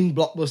 In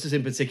blockbusters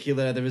in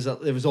particular, there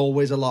was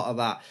always a lot of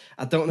that.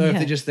 I don't know if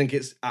they just think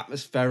it's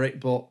atmospheric,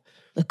 but...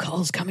 The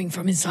call's coming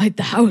from inside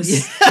the house.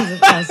 Yeah.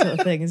 That sort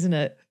of thing, isn't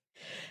it?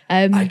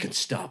 I can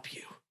stop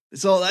you.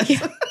 It's all that.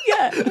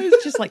 Yeah,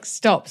 it's just like,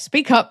 stop,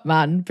 speak up,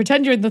 man.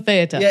 Pretend you're in the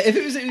theatre. Yeah, if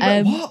it was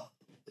like, what?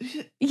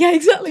 Yeah,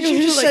 exactly. Did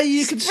you just say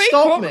you could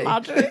stop me?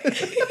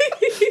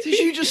 Did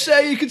you just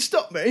say you could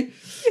stop me?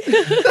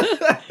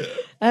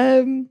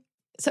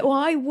 So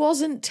I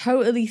wasn't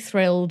totally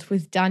thrilled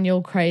with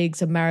Daniel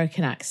Craig's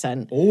American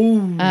accent.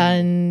 Oh.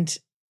 And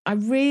I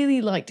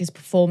really liked his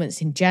performance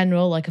in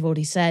general. Like I've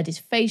already said, his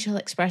facial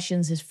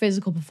expressions, his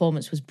physical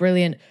performance was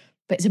brilliant.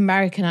 But his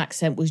American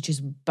accent was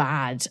just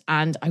bad.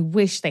 And I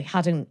wish they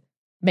hadn't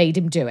made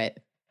him do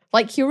it.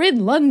 Like, you're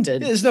in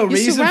London. Yeah, there's no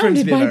reason for him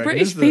to be surrounded American, by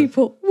British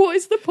people. What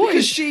is the point?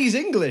 Because she's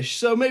English,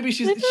 so maybe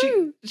she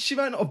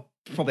might not have,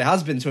 probably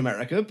has been to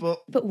America,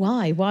 but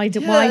why? Why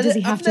does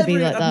he have to be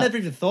like that? I've never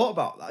even thought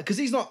about that, because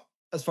he's not,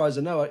 as far as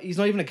I know, he's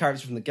not even a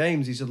character from the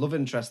games. He's a love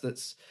interest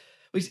that's...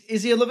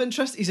 Is he a love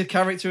interest? He's a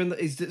character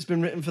that's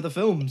been written for the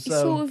film. So.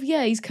 Sort of,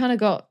 yeah. He's kind of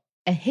got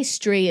a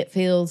history, it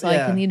feels like,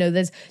 and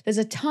there's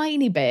a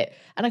tiny bit,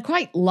 and I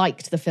quite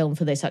liked the film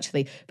for this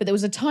actually, but there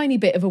was a tiny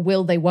bit of a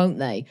will they won't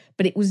they,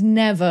 but it was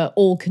never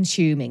all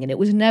consuming, and it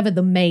was never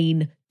the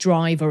main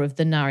driver of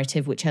the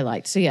narrative, which I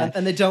liked. So yeah,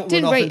 and they don't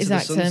run off into the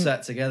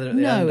sunset together at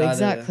the end. No,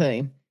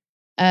 exactly.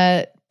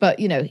 But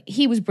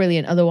he was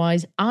brilliant.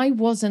 Otherwise, I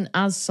wasn't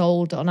as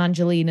sold on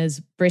Angelina's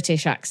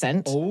British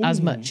accent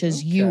as much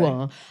as you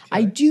are. Okay.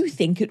 I do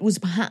think it was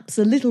perhaps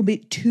a little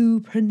bit too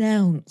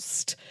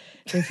pronounced,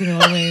 if you know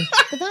what I mean.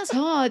 But that's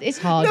hard. It's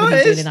hard when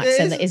you're doing an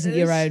accent that isn't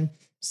your own.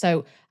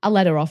 So I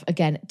let her off.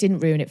 Again, didn't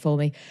ruin it for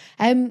me.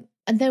 And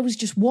there was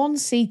just one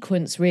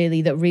sequence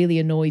really that really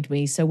annoyed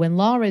me. So when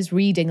Lara's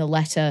reading a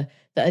letter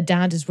that her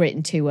dad has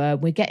written to her,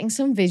 we're getting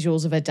some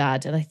visuals of her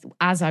dad. And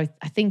I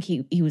think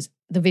he was,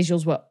 the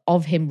visuals were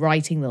of him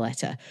writing the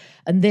letter.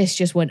 And this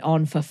just went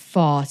on for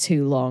far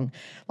too long.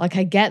 Like,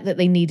 I get that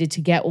they needed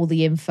to get all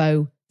the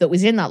info that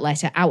was in that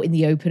letter out in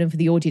the open and for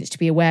the audience to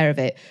be aware of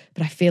it.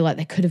 But I feel like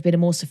there could have been a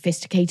more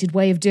sophisticated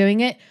way of doing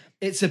it.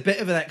 It's a bit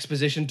of an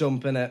exposition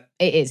dump, isn't it?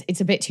 It is.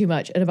 It's a bit too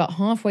much. And about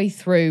halfway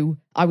through,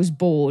 I was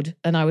bored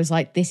and I was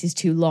like, this is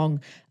too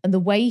long. And the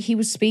way he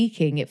was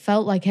speaking, it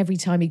felt like every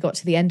time he got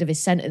to the end of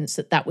his sentence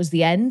that was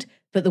the end,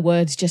 but the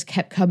words just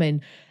kept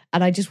coming.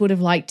 And I just would have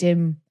liked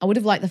him. I would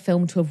have liked the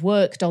film to have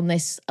worked on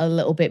this a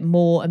little bit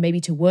more and maybe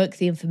to work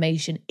the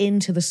information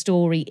into the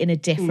story in a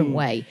different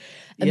way.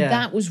 And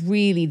that was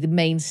really the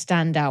main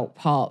standout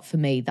part for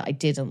me that I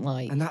didn't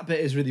like. And that bit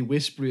is really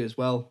whispery as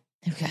well.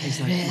 Okay. He's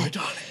like, my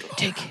darling,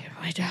 take care,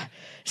 my darling.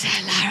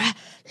 Lara.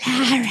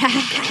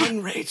 Come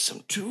and raid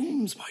some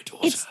tombs, my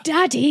daughter. It's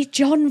Daddy,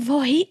 John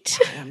Voight.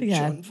 I am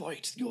John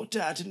Voight, your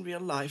dad in real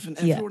life, and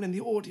everyone in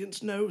the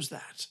audience knows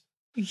that.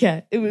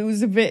 Yeah, it was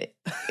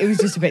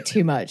just a bit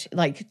too much.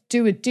 Like,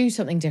 do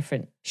something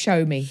different.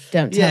 Show me,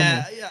 don't tell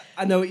me. Yeah,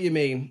 I know what you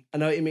mean.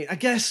 I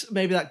guess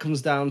maybe that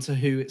comes down to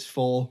who it's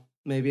for.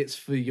 Maybe it's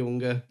for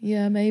younger.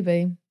 Yeah,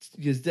 maybe.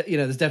 There's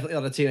definitely a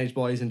lot of teenage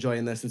boys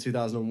enjoying this in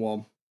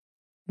 2001.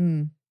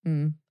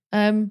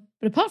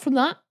 But apart from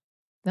that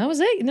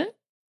was it,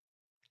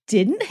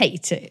 Didn't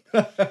hate it.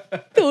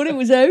 Thought it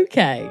was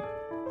okay.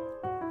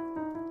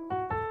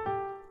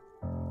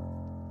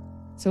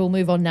 So we'll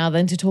move on now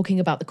then to talking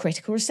about the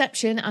critical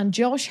reception. And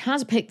Josh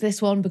has picked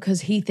this one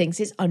because he thinks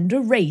it's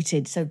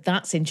underrated. So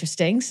that's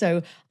interesting.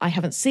 So I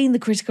haven't seen the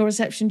critical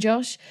reception,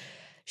 Josh.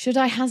 Should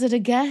I hazard a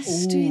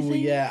guess, do you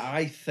think? Yeah,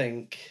 I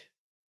think.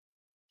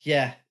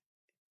 Yeah.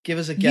 Give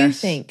us a guess. You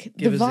think,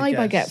 the vibe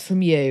I get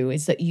from you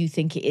is that you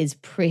think it is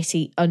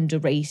pretty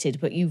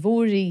underrated, but you've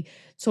already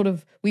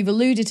we've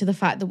alluded to the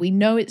fact that we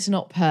know it's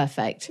not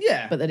perfect,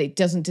 but that it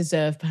doesn't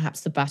deserve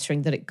perhaps the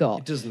battering that it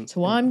got. It doesn't.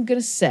 So I'm going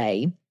to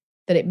say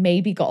that it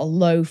maybe got a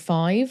low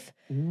 5.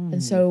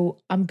 And so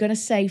I'm going to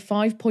say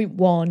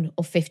 5.1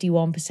 or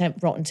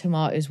 51% Rotten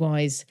Tomatoes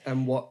wise.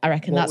 And what I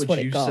reckon that's what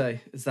it got. What would you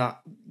say? Is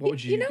that, what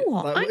would you... You know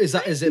what? Like, is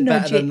it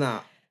better than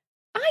that?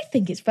 I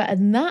think it's better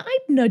than that.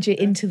 I'd nudge it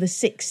into the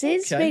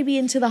 6s, maybe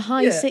into the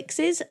high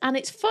 6s. And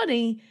it's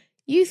funny,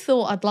 you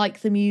thought I'd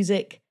like the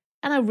music,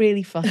 and I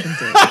really fucking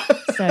did.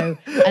 So,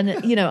 and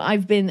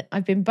I've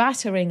been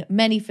battering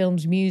many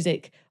films'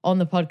 music on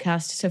the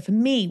podcast. So for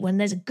me, when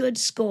there's a good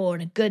score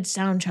and a good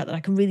soundtrack that I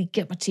can really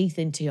get my teeth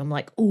into, I'm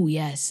like, oh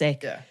yeah,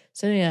 sick. Yeah.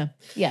 So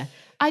yeah.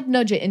 I'd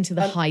nudge it into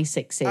the high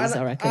 6s,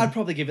 I reckon. I'd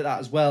probably give it that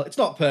as well. It's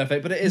not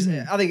perfect, but it is.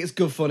 I think it's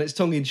good fun. It's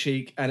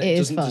tongue-in-cheek, and it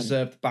doesn't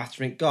deserve the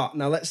battering it got.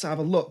 Now, let's have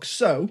a look.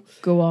 So,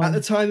 go on. At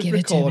the time of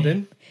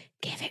recording...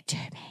 Give it to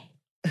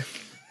me.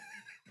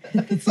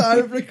 At the time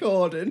of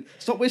recording...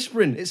 Stop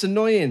whispering. It's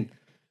annoying.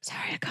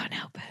 Sorry, I can't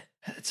help it.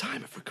 At the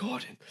time of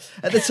recording.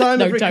 At the time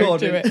No, of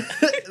recording.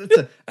 don't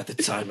do At the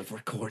time of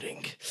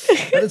recording.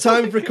 At the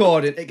time of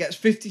recording, it gets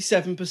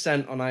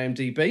 57% on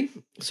IMDb.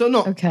 So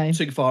not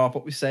too far off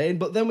what we're saying.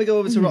 But then we go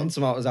over to Rotten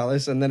Tomatoes,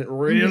 Alice, and then it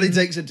really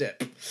takes a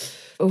dip.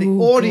 The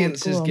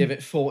audiences give it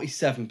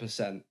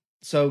 47%.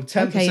 So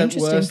 10%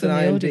 worse than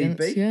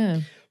IMDb. Yeah.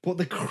 But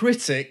the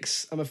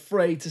critics, I'm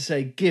afraid to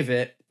say, give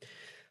it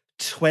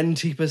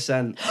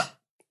 20%.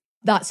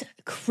 That's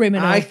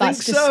criminal.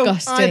 That's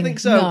disgusting. I think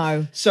so.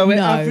 No. So it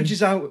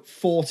averages out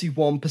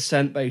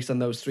 41% based on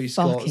those three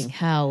scores. Fucking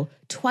hell.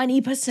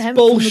 20%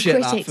 Bullshit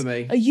from the critics. that for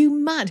me. Are you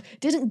mad?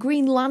 Didn't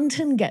Green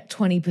Lantern get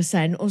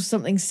 20% or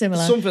something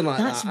similar? Something like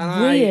That's that. That's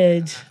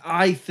weird.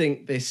 I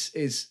think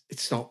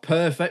it's not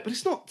perfect, but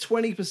it's not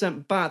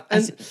 20% bad.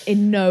 And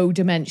in no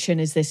dimension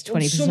is this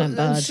 20%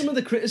 bad. Some of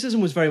the criticism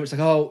was very much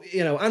like,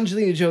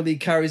 Angelina Jolie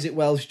carries it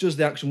well, she does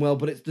the action well,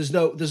 but there's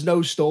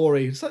no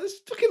story. It's like, there's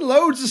fucking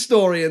loads of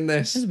story in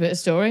this. There's a bit of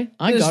story.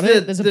 I got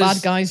it. There's a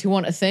bad guys who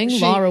want a thing.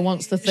 Lara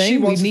wants the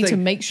thing. We need to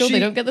make sure they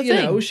don't get the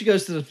thing. She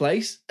goes to the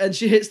place and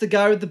she hits the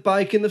guy with the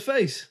bike in the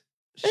face.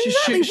 She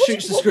exactly.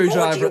 shoots the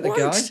screwdriver at the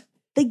guy.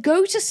 They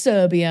go to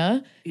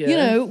Serbia.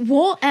 Yeah.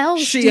 What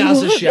else? She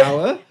has a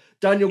shower.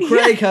 Daniel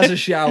Craig has a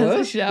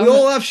shower. We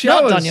all have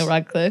showers. Not Daniel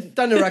Radcliffe.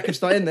 Daniel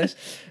Radcliffe's not in this.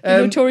 He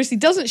notoriously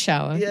doesn't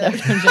shower. Yeah.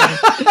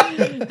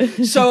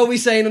 So are we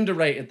saying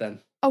underrated then?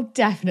 Oh,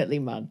 definitely,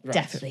 man. Right.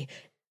 Definitely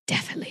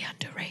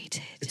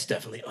underrated. It's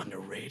definitely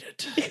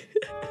underrated.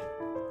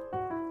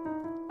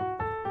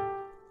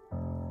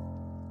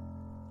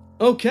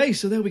 Okay,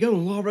 so there we go.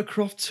 Lara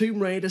Croft Tomb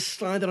Raider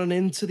sliding on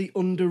into the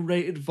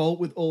underrated vault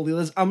with all the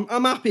others. I'm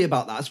happy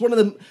about that. It's one of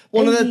the.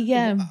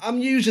 Yeah. I'm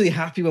usually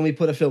happy when we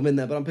put a film in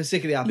there, but I'm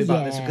particularly happy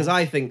about this because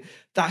I think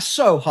that's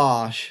so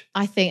harsh.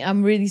 I think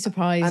I'm really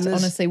surprised,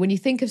 honestly. When you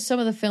think of some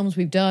of the films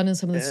we've done and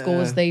some of the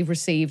scores they've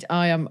received,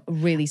 I am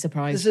really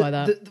surprised by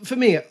that. For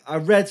me, I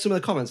read some of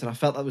the comments and I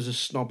felt that was a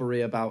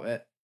snobbery about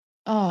it.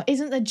 Oh,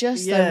 isn't there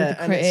just though with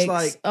the critics? And it's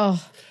like,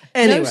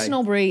 anyway. No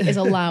snobbery is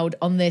allowed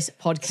on this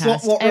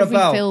podcast. Every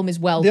film is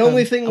welcome. The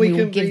only thing we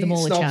can give them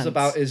all snobs a chance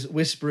about is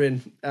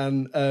whispering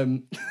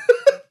and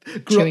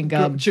chewing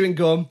gum. Chewing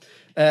gum.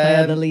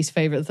 The least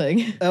favourite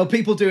thing.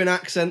 People doing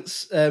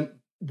accents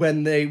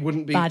when they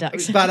wouldn't be bad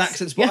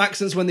accents, but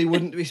accents when they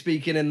wouldn't be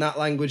speaking in that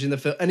language in the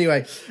film.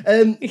 Anyway,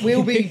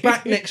 we'll be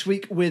back next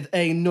week with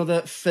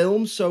another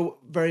film, so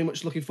very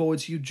much looking forward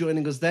to you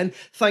joining us then.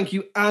 Thank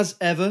you as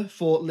ever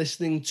for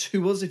listening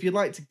to us. If you'd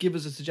like to give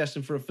us a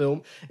suggestion for a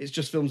film, it's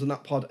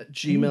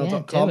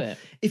justfilmsandthatpod@gmail.com.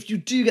 If you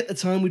do get the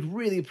time, we'd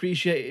really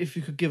appreciate it if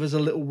you could give us a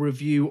little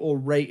review or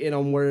rating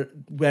on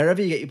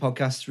wherever you get your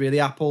podcasts,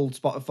 really. Apple,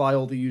 Spotify,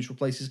 all the usual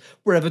places,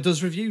 wherever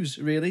does reviews,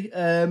 really.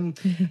 And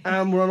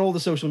we're on all the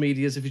social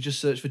medias. If you just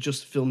search for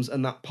Just Films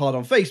and That Pod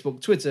on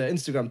Facebook, Twitter,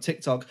 Instagram,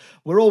 TikTok,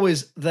 we're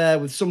always there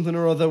with something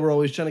or other. We're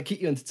always trying to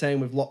keep you entertained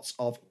with lots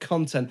of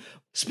content.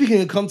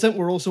 Speaking of content,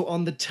 we're also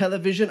on the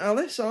television,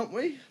 Alice, aren't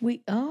we?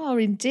 We are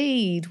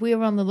indeed. We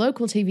are on the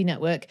local TV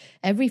network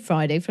every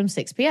Friday from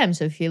 6 p.m.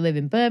 So if you live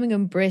in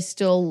Birmingham,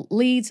 Bristol,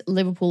 Leeds,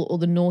 Liverpool, or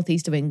the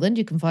northeast of England,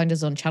 you can find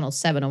us on Channel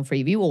 7 on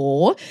Freeview.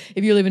 Or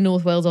if you live in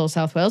North Wales or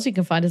South Wales, you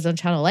can find us on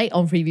Channel 8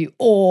 on Freeview.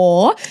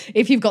 Or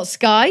if you've got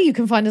Sky, you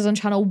can find us on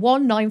Channel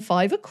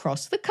 195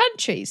 across the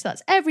country. So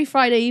that's every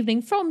Friday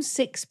evening from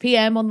 6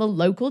 p.m. on the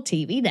local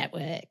TV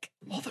network.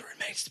 All that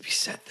remains to be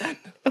said then.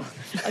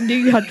 I knew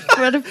you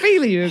had a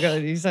feeling you were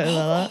going to do something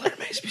like that. All that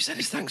remains to be said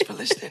is thanks for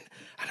listening,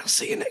 and I'll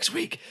see you next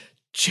week.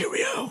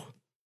 Cheerio.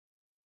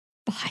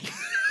 Bye.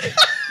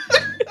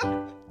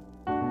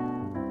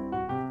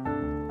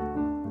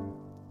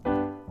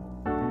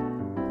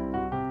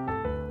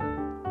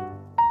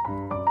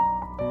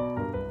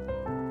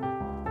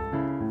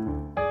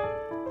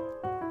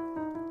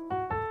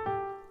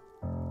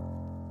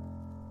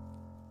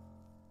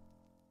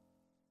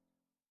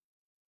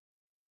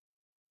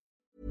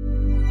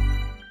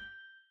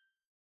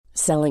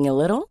 Selling a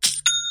little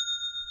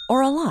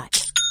or a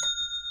lot?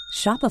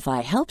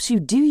 Shopify helps you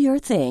do your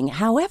thing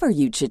however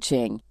you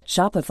cha-ching.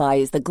 Shopify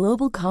is the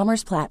global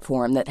commerce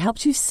platform that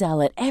helps you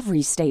sell at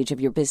every stage of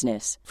your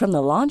business. From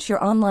the launch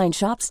your online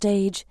shop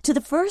stage to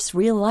the first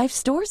real-life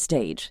store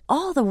stage,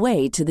 all the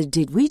way to the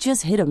did we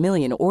just hit a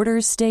million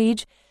orders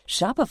stage.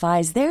 Shopify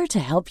is there to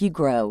help you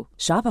grow.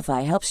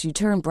 Shopify helps you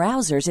turn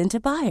browsers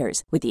into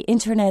buyers with the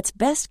internet's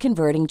best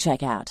converting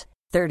checkout.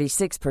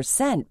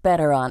 36%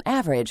 better on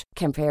average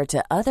compared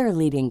to other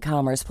leading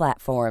commerce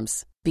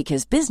platforms.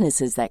 Because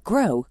businesses that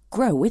grow,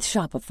 grow with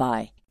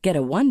Shopify. Get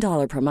a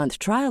 $1 per month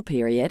trial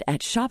period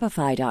at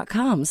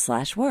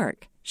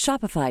shopify.com/work.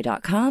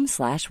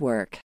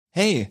 Shopify.com/work.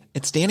 Hey,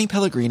 it's Danny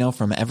Pellegrino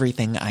from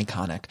Everything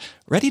Iconic.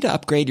 Ready to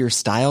upgrade your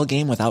style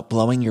game without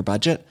blowing your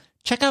budget?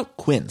 Check out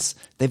Quince.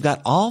 They've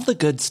got all the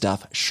good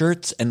stuff,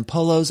 shirts and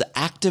polos,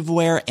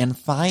 activewear, and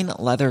fine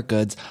leather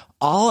goods,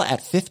 all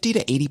at 50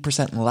 to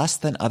 80% less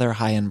than other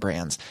high-end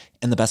brands.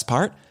 And the best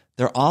part?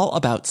 They're all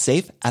about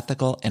safe,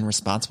 ethical, and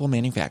responsible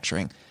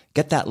manufacturing.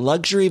 Get that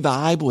luxury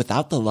vibe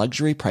without the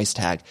luxury price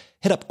tag.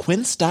 Hit up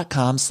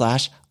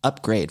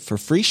quince.com/upgrade for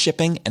free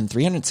shipping and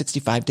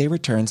 365-day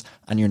returns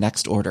on your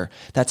next order.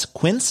 That's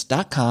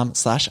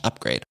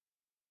quince.com/upgrade.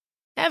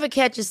 Ever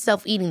catch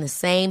yourself eating the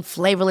same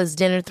flavorless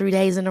dinner 3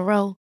 days in a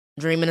row?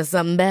 Dreaming of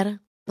something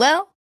better?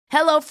 Well,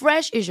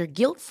 HelloFresh is your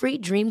guilt-free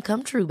dream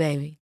come true,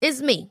 baby.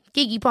 It's me,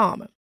 Keke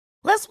Palmer.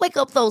 Let's wake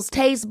up those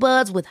taste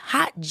buds with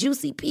hot,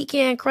 juicy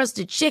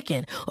pecan-crusted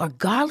chicken or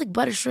garlic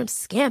butter shrimp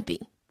scampi.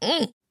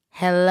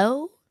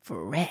 Hello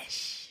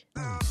Fresh.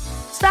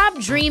 Stop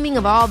dreaming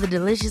of all the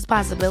delicious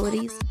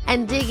possibilities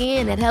and dig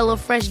in at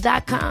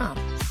HelloFresh.com.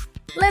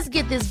 Let's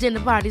get this dinner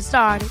party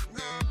started.